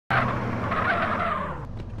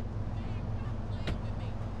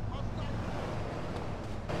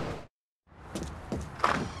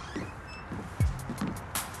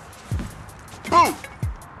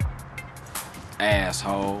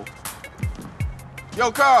asshole. Yo,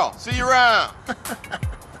 Carl, see you around.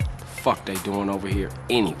 Fuck they doing over here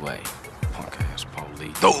anyway? Punk-ass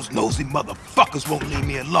police. Those nosy motherfuckers won't leave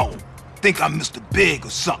me alone. Think I'm Mr. Big or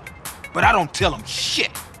something. But I don't tell them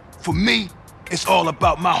shit. For me, it's all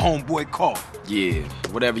about my homeboy Carl. Yeah,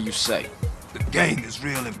 whatever you say. The gang is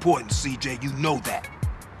real important, CJ, you know that.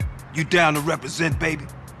 You down to represent, baby?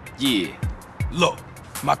 Yeah. Look,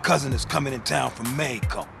 my cousin is coming in town from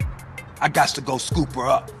Mexico. I got to go scoop her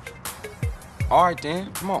up. All right,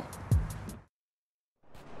 then. Come on.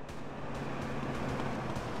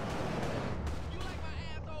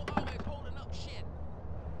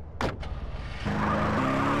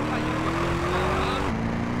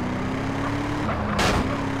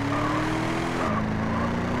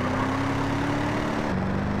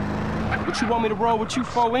 What you want me to roll with you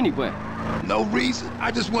for anyway? No reason.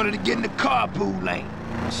 I just wanted to get in the carpool lane.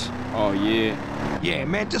 Oh, yeah? Yeah,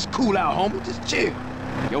 man, just cool out, homie. Just chill.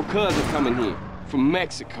 Your cousin coming here from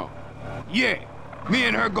Mexico. Yeah, me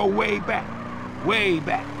and her go way back. Way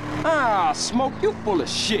back. Ah, Smoke, you full of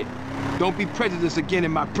shit. Don't be prejudiced again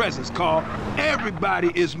in my presence, Carl.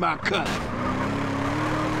 Everybody is my cousin.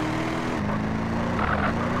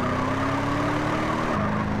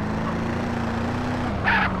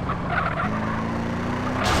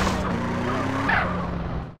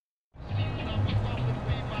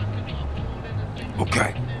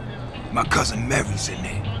 Okay, my cousin Mary's in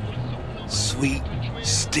there. Sweet,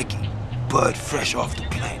 sticky, bud fresh off the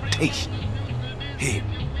plantation. Here,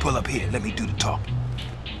 pull up here, let me do the talking.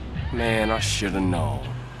 Man, I should've known.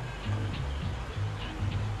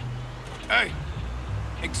 Hey,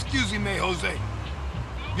 excuse me, Jose.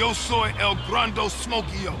 Yo soy el grande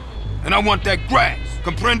smokio, and I want that grass,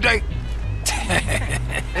 comprende?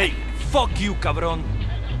 Hey, fuck you, cabron.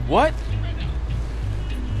 What?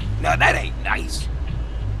 Now that ain't nice.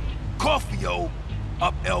 Coffee-o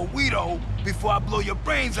up El Guido before I blow your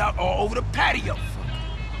brains out all over the patio.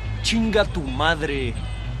 Chinga tu madre,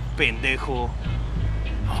 pendejo.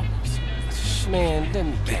 Man, let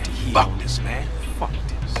me get to here. Fuck this, man. Fuck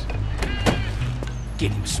this.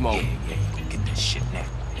 Get him, Smoke. Yeah, you get that shit now.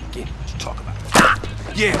 Get him, what you talking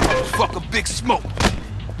about? Yeah, motherfucker, Big Smoke.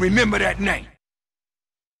 Remember that name.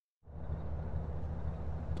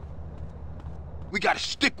 We gotta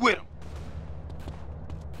stick with him.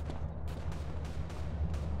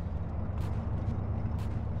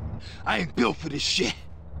 I ain't built for this shit.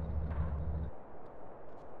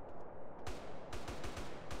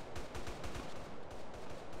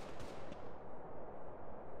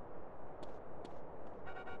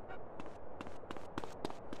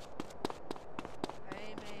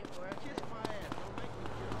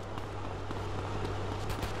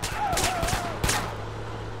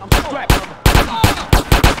 I'm strapped.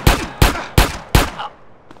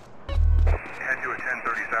 Head to a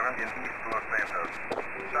 1037 in East Los Santos.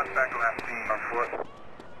 Suspect last seen on foot.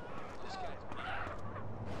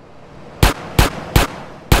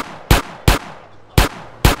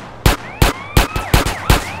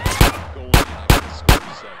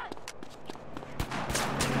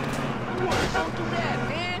 Don't do that,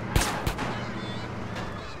 man.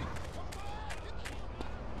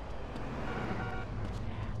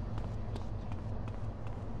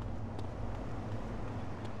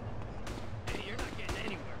 Hey, you're not getting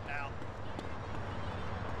anywhere, pal.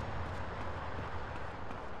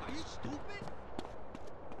 Are you stupid?